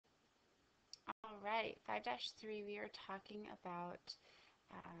Alright, 5-3, we are talking about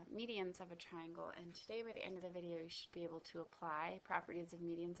medians of a triangle, and today by the end of the video you should be able to apply properties of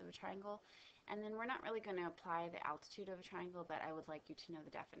medians of a triangle, and then we're not really going to apply the altitude of a triangle, but I would like you to know the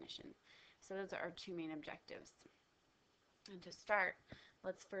definition. So those are our two main objectives. And to start,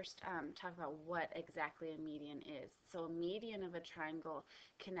 let's first talk about what exactly a median is. So a median of a triangle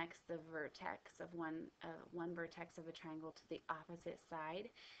connects the vertex of one vertex of a triangle to the opposite side,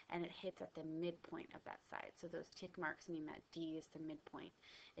 and it hits at the midpoint of that side. So those tick marks mean that D is the midpoint.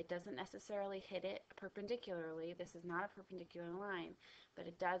 It doesn't necessarily hit it perpendicularly. This is not a perpendicular line, but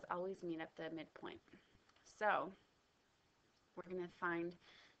it does always meet at the midpoint. So we're going to find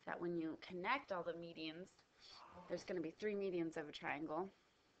that when you connect all the medians, there's going to be three medians of a triangle.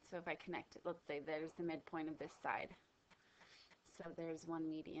 So if I connect it, let's say there's the midpoint of this side. So there's one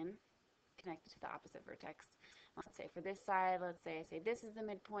median connected to the opposite vertex. Let's say for this side, let's say I say this is the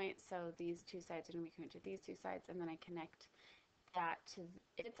midpoint, so these two sides are going to be connected to these two sides, and then I connect that to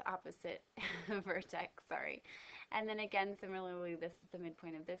its opposite vertex, sorry. And then again, similarly, this is the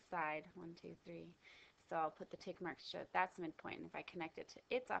midpoint of this side, 1, 2, 3. So I'll put the tick marks to show that's the midpoint, and if I connect it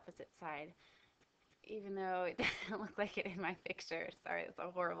to its opposite side, even though it doesn't look like it in my picture, sorry, it's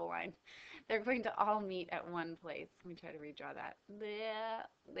a horrible line, they're going to all meet at one place. Let me try to redraw that.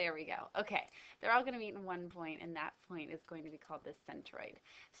 There we go. Okay, they're all going to meet in one point, and that point is going to be called the centroid.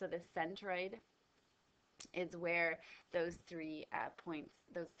 So the centroid is where those three points,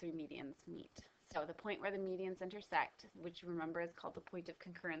 those three medians meet. So the point where the medians intersect, which remember is called the point of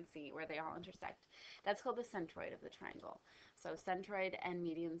concurrency, where they all intersect, that's called the centroid of the triangle. So centroid and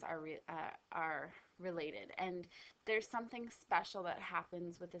medians are related, and there's something special that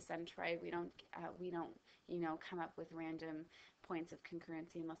happens with the centroid. We don't come up with random points of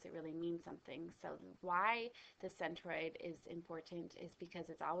concurrency unless it really means something. So why the centroid is important is because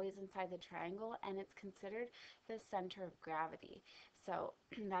it's always inside the triangle, and it's considered the center of gravity. So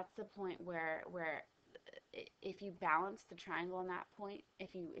that's the point where if you balance the triangle on that point,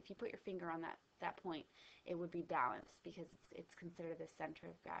 if you put your finger on that point, it would be balanced because it's considered the center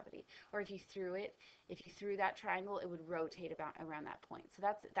of gravity. Or if you threw that triangle, it would rotate around that point. So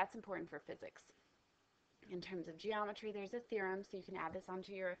that's important for physics. In terms of geometry, there's a theorem, so you can add this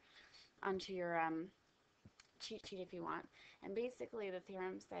onto your cheat sheet if you want. And basically, the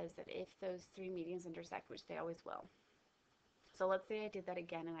theorem says that if those three medians intersect, which they always will. So let's say I did that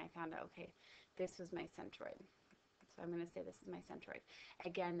again and I found out, okay, this was my centroid. So I'm going to say this is my centroid.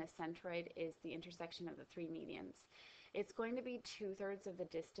 Again, the centroid is the intersection of the three medians. It's going to be 2/3 of the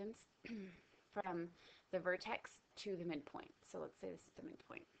distance from the vertex to the midpoint. So let's say this is the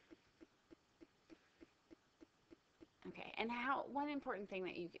midpoint. Okay, and one important thing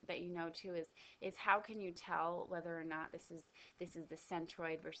that you know too is how can you tell whether or not this is the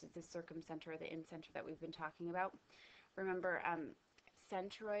centroid versus the circumcenter or the incenter that we've been talking about? Remember,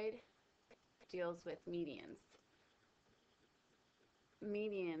 centroid deals with medians.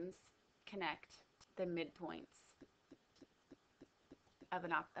 Medians connect the midpoints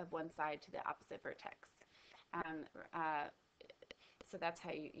of one side to the opposite vertex. So that's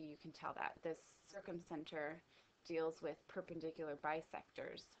how you can tell that. The circumcenter deals with perpendicular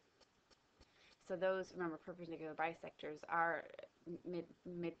bisectors. So those, remember, perpendicular bisectors are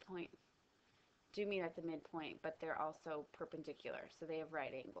midpoint, do meet at the midpoint, but they're also perpendicular, so they have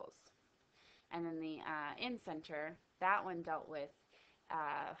right angles. And then the incenter, that one dealt with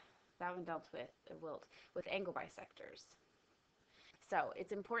angle bisectors. So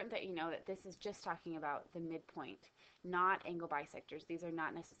it's important that you know that this is just talking about the midpoint, not angle bisectors. These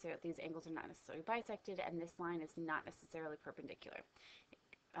angles are not necessarily bisected, and this line is not necessarily perpendicular.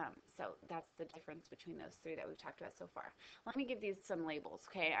 So that's the difference between those three that we've talked about so far. Let me give these some labels,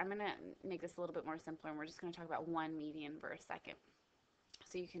 okay? I'm going to make this a little bit more simpler, and we're just going to talk about one median for a second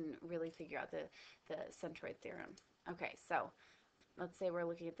so you can really figure out the centroid theorem. Okay, so let's say we're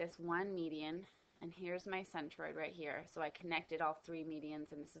looking at this one median, and here's my centroid right here. So I connected all three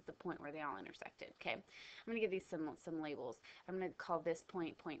medians, and this is the point where they all intersected, okay? I'm going to give these some labels. I'm going to call this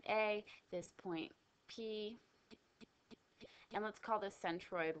point A, this point P, and let's call this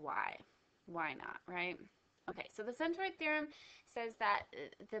centroid Y. Why not, right? Okay, so the centroid theorem says that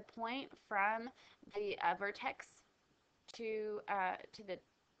the point from the vertex to the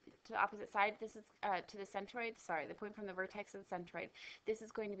opposite side, this is to the centroid, sorry, the point from the vertex to the centroid, this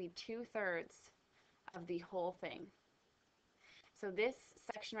is going to be 2/3 of the whole thing. So this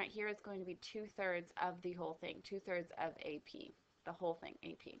section right here is going to be 2/3 of the whole thing, 2/3 of AP, the whole thing,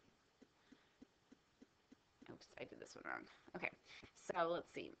 AP. Oops, I did this one wrong. Okay, so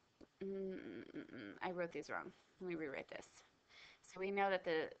let's see. I wrote these wrong. Let me rewrite this. So we know that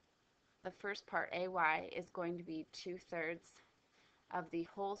the first part, AY, is going to be 2/3 of the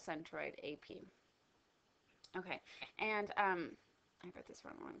whole centroid, AP. Okay, and I got this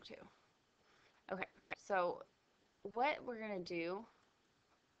one wrong too. Okay, so what we're going to do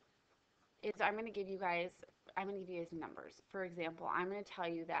is I'm going to give you guys numbers. For example, I'm going to tell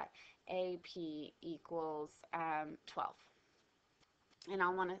you that AP equals 12. And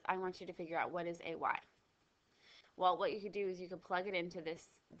I want you to figure out what is AY. Well, what you could do is you could plug it into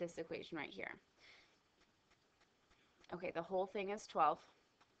this equation right here. Okay, the whole thing is 12.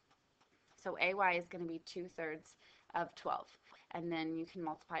 So AY is going to be 2/3 of 12. And then you can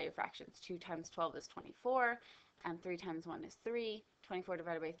multiply your fractions. 2 times 12 is 24, and 3 times 1 is 3. 24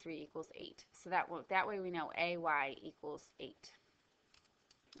 divided by 3 equals 8. So that way we know AY equals 8.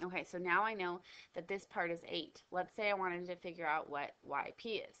 Okay, so now I know that this part is 8. Let's say I wanted to figure out what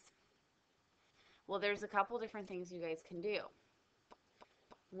YP is. Well, there's a couple different things you guys can do.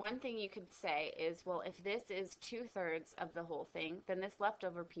 One thing you could say is, well, if this is 2/3 of the whole thing, then this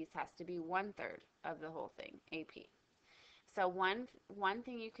leftover piece has to be 1/3 of the whole thing, AP. So one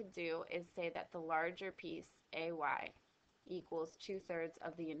thing you could do is say that the larger piece, AY, equals 2/3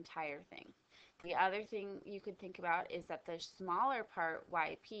 of the entire thing. The other thing you could think about is that the smaller part,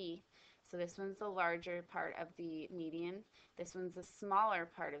 YP, so this one's the larger part of the median, this one's the smaller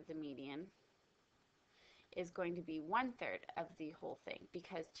part of the median, is going to be 1/3 of the whole thing,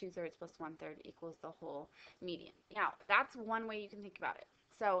 because 2/3 plus 1/3 equals the whole median. Now, that's one way you can think about it.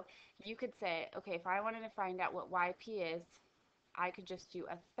 So you could say, okay, if I wanted to find out what YP is, I could just do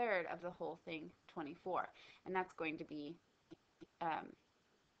 1/3 of the whole thing, 24, and that's going to be,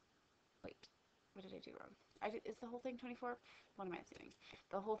 wait, what did I do wrong? Is the whole thing 24? What am I doing?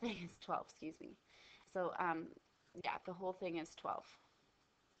 The whole thing is 12, excuse me. So, yeah, the whole thing is 12.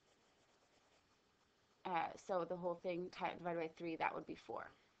 So the whole thing divided by 3, that would be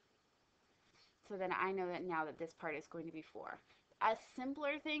 4. So then I know that now that this part is going to be 4. A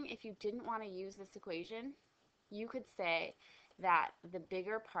simpler thing, if you didn't want to use this equation, you could say that the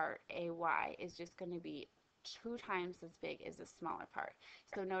bigger part, AY, is just going to be 2 times as big as the smaller part.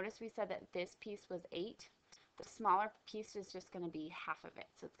 So notice we said that this piece was 8. The smaller piece is just going to be half of it,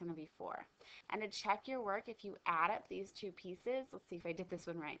 so it's going to be 4. And to check your work, if you add up these two pieces, let's see if I did this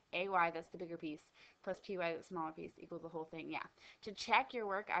one right. AY, that's the bigger piece, plus PY, the smaller piece, equals the whole thing. Yeah. To check your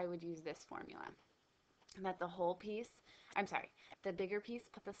work, I would use this formula. That the whole piece, the bigger piece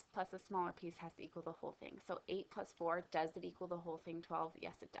plus the smaller piece has to equal the whole thing. So 8 plus 4, does it equal the whole thing, 12?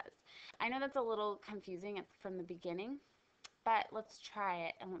 Yes, it does. I know that's a little confusing from the beginning, but let's try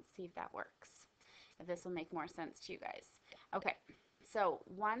it and let's see if that works. If this will make more sense to you guys. Okay, so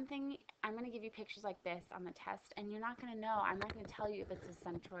one thing, I'm going to give you pictures like this on the test, and you're not going to know. I'm not going to tell you if it's a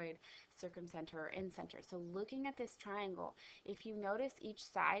centroid, circumcenter, or incenter. So looking at this triangle, if you notice each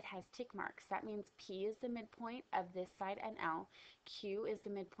side has tick marks, that means P is the midpoint of this side ML, Q is the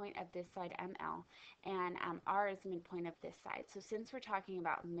midpoint of this side ML, and R is the midpoint of this side. So since we're talking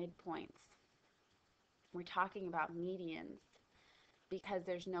about midpoints, we're talking about medians, because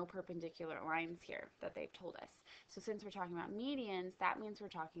there's no perpendicular lines here that they've told us. So since we're talking about medians, that means we're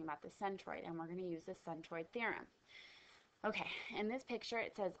talking about the centroid, and we're going to use the centroid theorem. Okay, in this picture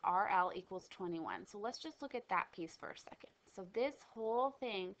it says RL equals 21. So let's just look at that piece for a second. So this whole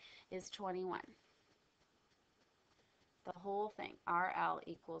thing is 21. The whole thing, RL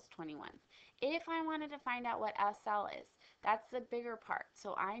equals 21. If I wanted to find out what SL is, that's the bigger part.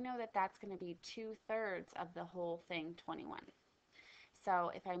 So I know that that's going to be 2/3 of the whole thing, 21.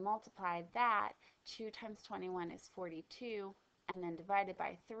 So if I multiply that, 2 times 21 is 42, and then divided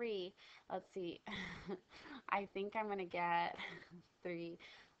by 3, let's see, I think I'm going to get 3,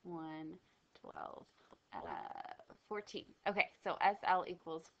 1, 12, 14. Okay, so SL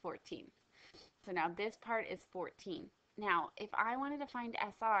equals 14. So now this part is 14. Now, if I wanted to find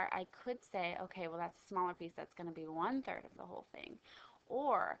SR, I could say, okay, well, that's a smaller piece. That's going to be 1/3 of the whole thing.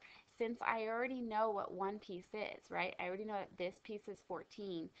 Or, since I already know what one piece is, right? I already know that this piece is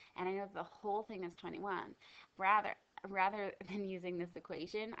 14, and I know that the whole thing is 21. Rather than using this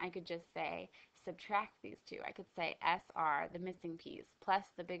equation, I could just say, subtract these two. I could say SR, the missing piece, plus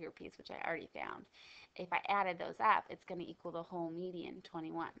the bigger piece, which I already found. If I added those up, it's going to equal the whole median,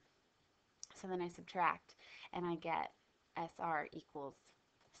 21. So then I subtract, and I get SR equals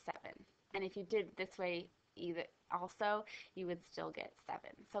 7. And if you did this way, you would still get 7.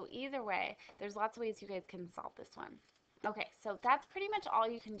 So either way, there's lots of ways you guys can solve this one. Okay, so that's pretty much all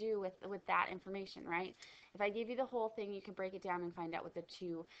you can do with that information, right? If I give you the whole thing, you can break it down and find out what the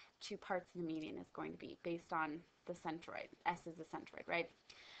two parts of the median is going to be based on the centroid. S is the centroid, right?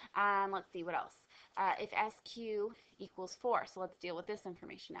 Let's see, what else? if SQ equals 4, so let's deal with this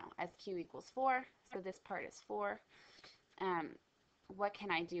information now. SQ equals 4, so this part is 4. Um, what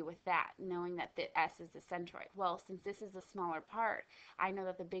can I do with that, knowing that the S is the centroid? Well, since this is a smaller part, I know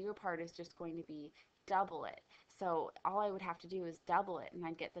that the bigger part is just going to be double it. So all I would have to do is double it, and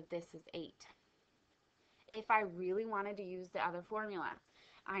I'd get that this is 8. If I really wanted to use the other formula,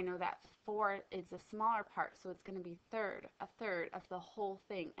 I know that 4 is a smaller part, so it's going to be a third of the whole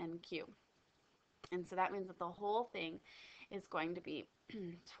thing NQ. And so that means that the whole thing is going to be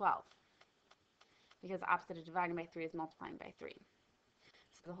 12, because the opposite of dividing by 3 is multiplying by 3.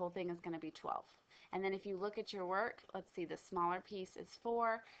 So the whole thing is going to be 12. And then if you look at your work, let's see, the smaller piece is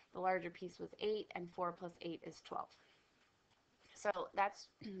 4, the larger piece was 8, and 4 plus 8 is 12. So that's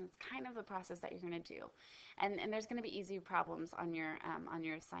kind of the process that you're going to do. And there's going to be easy problems on your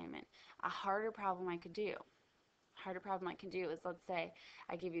assignment. A harder problem I could do is, let's say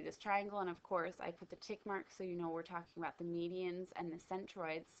I give you this triangle, and of course I put the tick mark so you know we're talking about the medians and the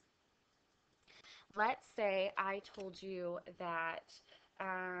centroids. Let's say I told you that,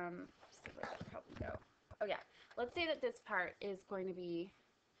 let's see, where did that problem go? Oh yeah, let's say that this part is going to be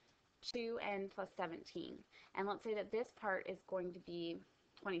 2n plus 17, and let's say that this part is going to be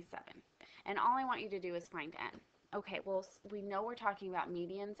 27, and all I want you to do is find n. Okay, well, we know we're talking about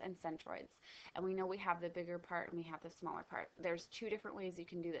medians and centroids, and we know we have the bigger part and we have the smaller part. There's two different ways you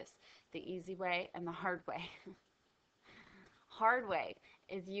can do this, the easy way and the hard way. Hard way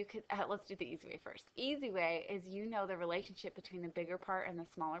is you could, let's do the easy way first. Easy way is, you know, the relationship between the bigger part and the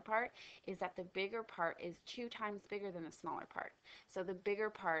smaller part is that the bigger part is 2 times bigger than the smaller part. So the bigger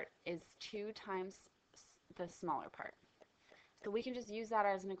part is 2 times the smaller part. So we can just use that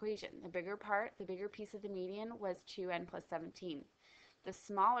as an equation. The bigger part, the bigger piece of the median was 2n plus 17. The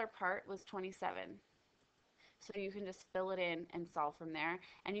smaller part was 27. So you can just fill it in and solve from there.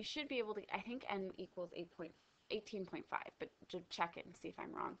 And you should be able to, I think n equals 18.5, but to check it and see if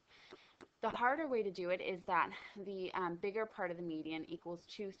I'm wrong. The harder way to do it is that the bigger part of the median equals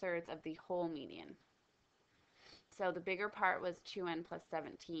 2/3 of the whole median. So the bigger part was 2n plus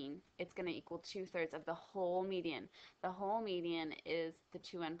 17. It's going to equal 2/3 of the whole median. The whole median is the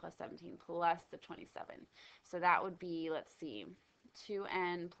 2n plus 17 plus the 27. So that would be, let's see,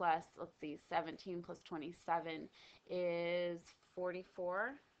 2n plus, let's see, 17 plus 27 is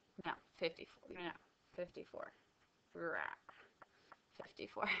 44? No, 54. No, 54.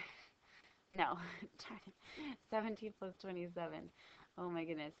 54. No, 17 plus 27. Oh my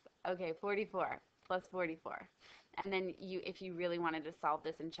goodness. Okay, 44 plus 44. And then if you really wanted to solve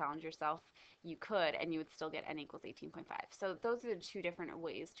this and challenge yourself, you could, and you would still get n equals 18.5. So those are the two different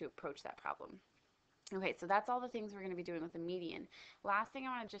ways to approach that problem. Okay, so that's all the things we're going to be doing with the median. Last thing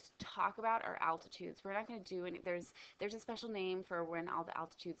I want to just talk about are altitudes. We're not going to do any, there's a special name for when all the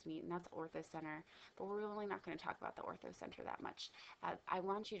altitudes meet, and that's orthocenter, but we're really not going to talk about the orthocenter that much. I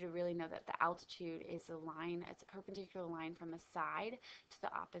want you to really know that the altitude is a line, it's a perpendicular line from the side to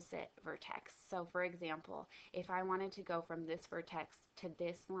the opposite vertex. So for example, if I wanted to go from this vertex to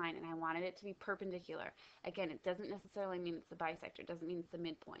this line and I wanted it to be perpendicular, again, it doesn't necessarily mean it's the bisector, it doesn't mean it's the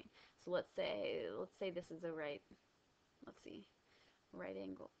midpoint. So let's say this is a right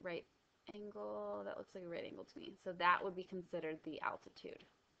angle, that looks like a right angle to me. So that would be considered the altitude.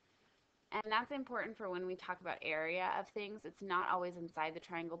 And that's important for when we talk about area of things. It's not always inside the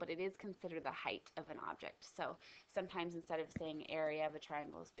triangle, but it is considered the height of an object. So sometimes instead of saying area of a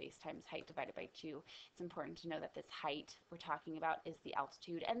triangle is base times height divided by 2, it's important to know that this height we're talking about is the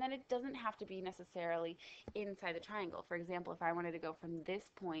altitude, and then it doesn't have to be necessarily inside the triangle. For example, if I wanted to go from this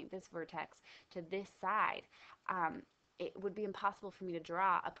point, this vertex, to this side, it would be impossible for me to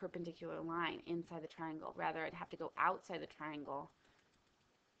draw a perpendicular line inside the triangle. Rather, I'd have to go outside the triangle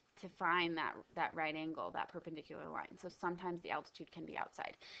to find that right angle, that perpendicular line. So sometimes the altitude can be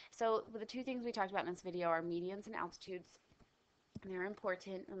outside. So the two things we talked about in this video are medians and altitudes. They're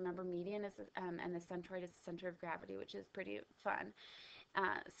important. Remember, median is and the centroid is the center of gravity, which is pretty fun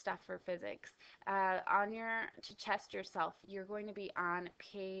stuff for physics. To test yourself, you're going to be on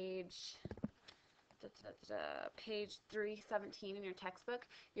page 317 in your textbook.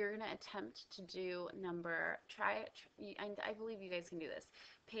 You're going to attempt to do I believe you guys can do this.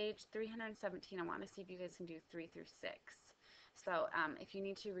 Page 317, I want to see if you guys can do 3 through 6. So if you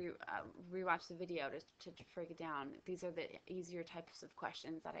need to rewatch the video to break it down, these are the easier types of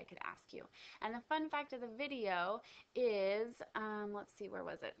questions that I could ask you. And the fun fact of the video is, let's see, where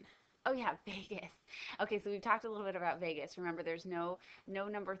was it? Oh yeah, Vegas. Okay, so we've talked a little bit about Vegas. Remember, there's no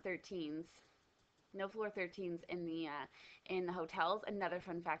number 13s. No floor 13s in the hotels. Another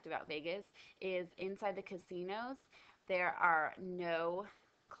fun fact about Vegas is inside the casinos, there are no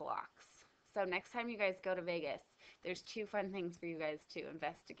clocks. So next time you guys go to Vegas, there's 2 fun things for you guys to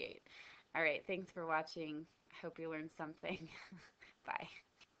investigate. All right, thanks for watching. I hope you learned something. Bye.